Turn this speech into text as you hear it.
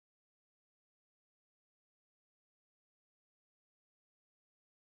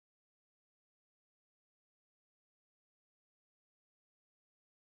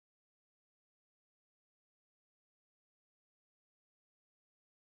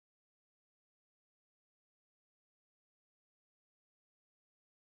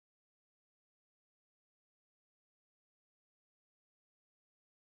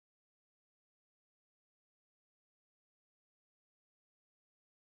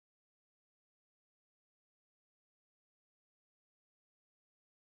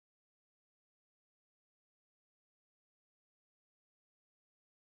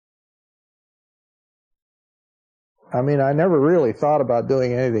I mean, I never really thought about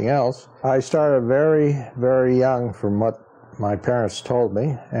doing anything else. I started very, very young from what my parents told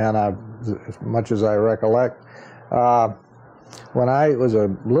me, and as much as I recollect, when I was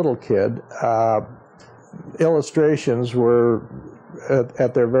a little kid, illustrations were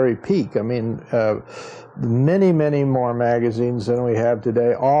at their very peak. I mean, many, many more magazines than we have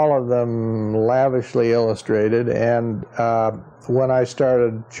today, all of them lavishly illustrated, and when I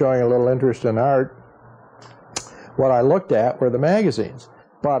started showing a little interest in art, what I looked at were the magazines.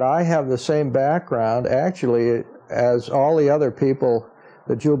 But I have the same background, actually, as all the other people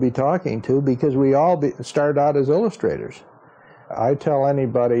that you'll be talking to, because we all started out as illustrators. I tell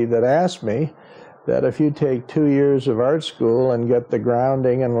anybody that asks me that if you take 2 years of art school and get the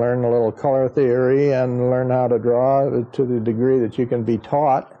grounding and learn a little color theory and learn how to draw to the degree that you can be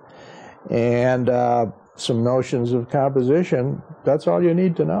taught, and some notions of composition, that's all you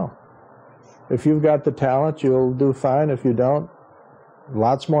need to know. If you've got the talent, you'll do fine. If you don't,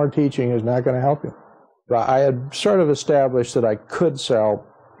 lots more teaching is not going to help you. I had sort of established that I could sell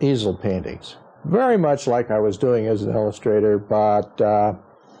easel paintings, very much like I was doing as an illustrator, but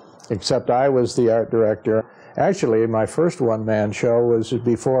except I was the art director. Actually, my first one-man show was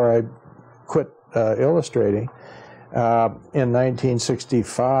before I quit illustrating in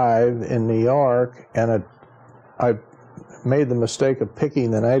 1965 in New York, and I made the mistake of picking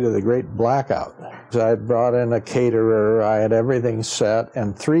the night of the great blackout. I had brought in a caterer, I had everything set,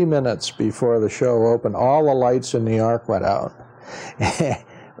 and 3 minutes before the show opened, all the lights in New York went out.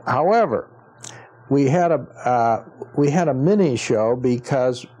 However, we had a mini show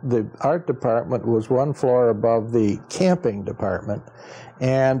because the art department was one floor above the camping department,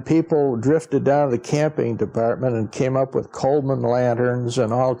 and people drifted down to the camping department and came up with Coleman lanterns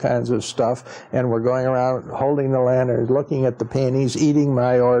and all kinds of stuff, and were going around holding the lanterns, looking at the paintings, eating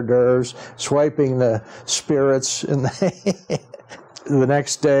my hors d'oeuvres, swiping the spirits in the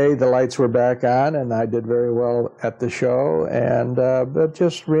next day, the lights were back on, and I did very well at the show, and that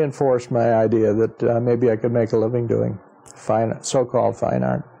just reinforced my idea that maybe I could make a living doing so-called fine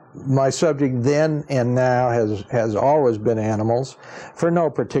art. My subject then and now has always been animals, for no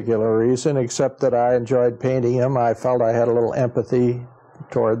particular reason, except that I enjoyed painting them. I felt I had a little empathy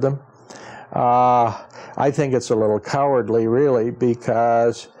toward them. I think it's a little cowardly, really,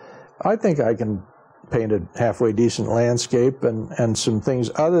 because I think I can paint a halfway decent landscape and some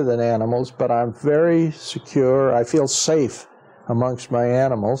things other than animals, but I'm very secure. I feel safe amongst my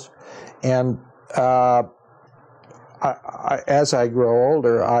animals, and as I grow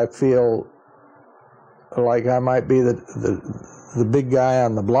older, I feel like I might be the big guy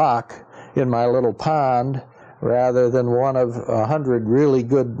on the block in my little pond, rather than one of 100 really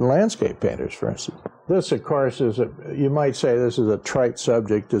good landscape painters, for instance. This, of course, you might say this is a trite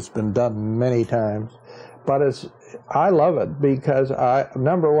subject. It's been done many times, but I love it because,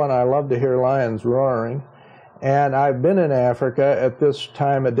 number one, I love to hear lions roaring, and I've been in Africa at this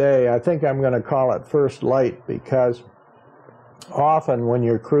time of day. I think I'm going to call it first light, because often when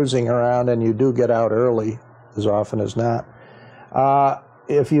you're cruising around, and you do get out early, as often as not,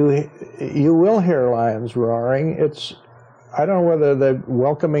 if you will hear lions roaring. I don't know whether they're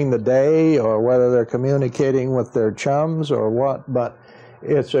welcoming the day or whether they're communicating with their chums or what, but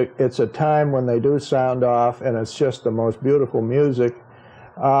it's a time when they do sound off, and it's just the most beautiful music.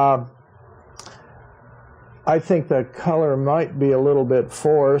 I think the color might be a little bit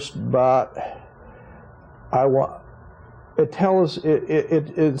forced, but it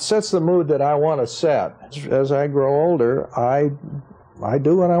sets the mood that I want to set. As I grow older, I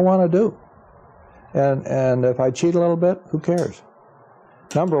do what I want to do. And if I cheat a little bit, who cares?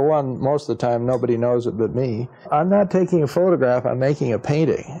 Number one, most of the time, nobody knows it but me. I'm not taking a photograph, I'm making a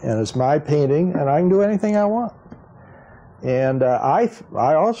painting. And it's my painting, and I can do anything I want. And I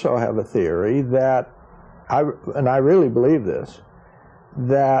also have a theory that, and I really believe this,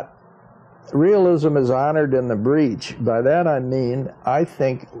 that realism is honored in the breach. By that I mean, I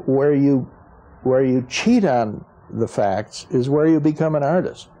think where you cheat on the facts is where you become an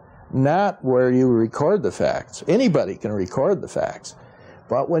artist, not where you record the facts. Anybody can record the facts.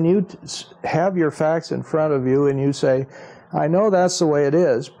 But when you have your facts in front of you and you say, I know that's the way it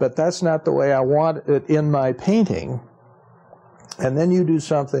is, but that's not the way I want it in my painting, and then you do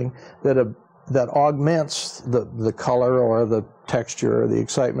something that augments the color or the texture or the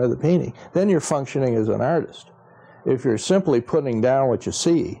excitement of the painting, then you're functioning as an artist. If you're simply putting down what you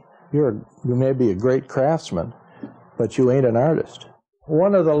see, you may be a great craftsman, but you ain't an artist.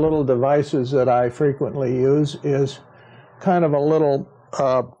 One of the little devices that I frequently use is kind of a little,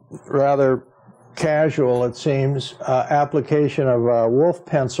 rather casual, it seems, application of a wolf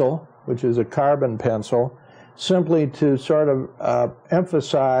pencil, which is a carbon pencil, simply to sort of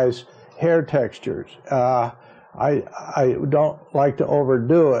emphasize hair textures. I don't like to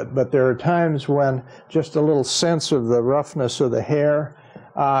overdo it, but there are times when just a little sense of the roughness of the hair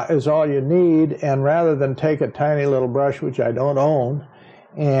is all you need, and rather than take a tiny little brush, which I don't own,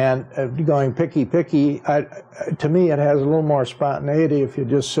 and going picky, to me it has a little more spontaneity if you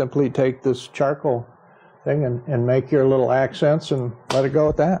just simply take this charcoal thing and make your little accents and let it go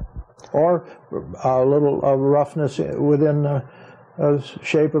at that. Or a little roughness within the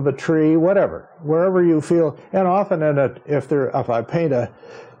shape of a tree, whatever, wherever you feel. And often if I paint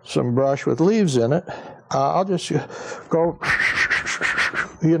some brush with leaves in it, I'll just go,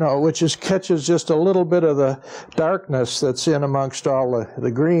 which catches just a little bit of the darkness that's in amongst all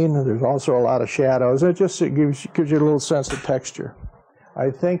the green. There's also a lot of shadows. It gives you a little sense of texture. I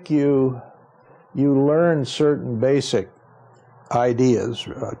think you learn certain basic ideas,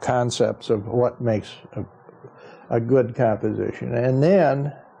 concepts of what makes a good composition. And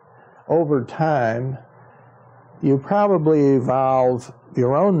then, over time, you probably evolve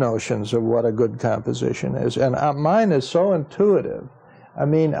your own notions of what a good composition is. And mine is so intuitive. I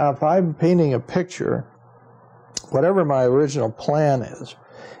mean, if I'm painting a picture, whatever my original plan is,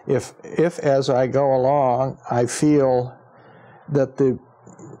 if as I go along, I feel that the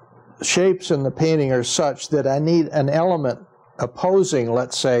shapes in the painting are such that I need an element opposing,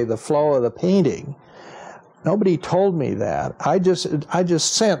 let's say, the flow of the painting. Nobody told me that. I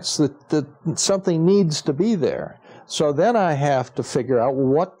just sense that something needs to be there. So then I have to figure out,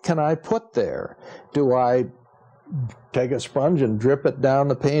 what can I put there? Do I take a sponge and drip it down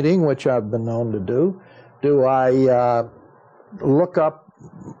the painting, which I've been known to do? Do I look up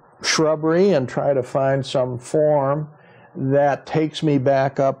shrubbery and try to find some form that takes me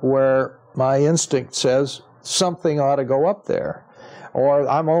back up where my instinct says something ought to go up there? Or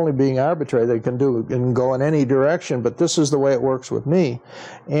I'm only being arbitrary. They can go in any direction, but this is the way it works with me.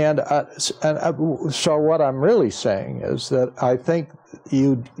 And so what I'm really saying is that I think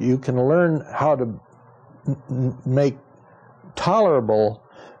you can learn how to make tolerable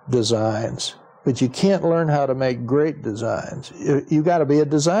designs, but you can't learn how to make great designs. You got to be a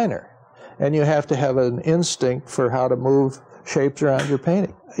designer, and you have to have an instinct for how to move shapes around your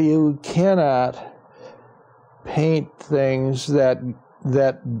painting. You cannot paint things that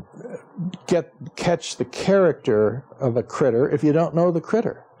catch the character of a critter if you don't know the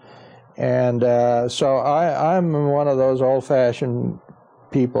critter. And so I'm one of those old-fashioned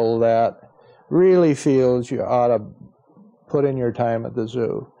people that really feels you ought to put in your time at the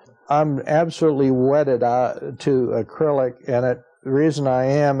zoo. I'm absolutely wedded to acrylic, and the reason I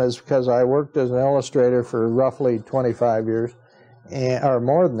am is because I worked as an illustrator for roughly 25 years, or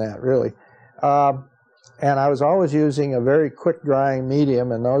more than that, really. And I was always using a very quick-drying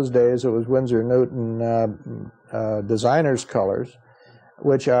medium. In those days, it was Winsor Newton designer's colors,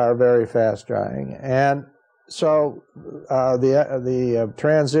 which are very fast-drying. And so the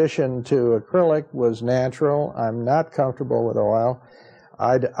transition to acrylic was natural. I'm not comfortable with oil.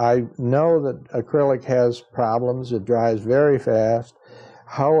 I know that acrylic has problems. It dries very fast.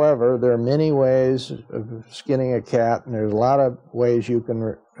 However, there are many ways of skinning a cat, and there's a lot of ways you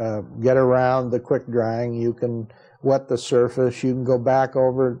can get around the quick drying. You can wet the surface. You can go back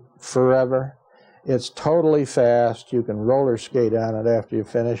over it forever. It's totally fast. You can roller skate on it after you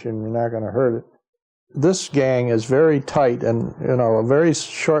finish, and you're not going to hurt it. This gang is very tight, and very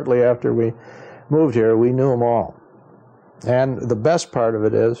shortly after we moved here, we knew them all. And the best part of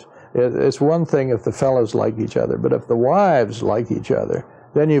it is, it's one thing if the fellows like each other, but if the wives like each other,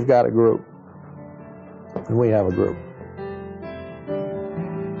 then you've got a group. And we have a group.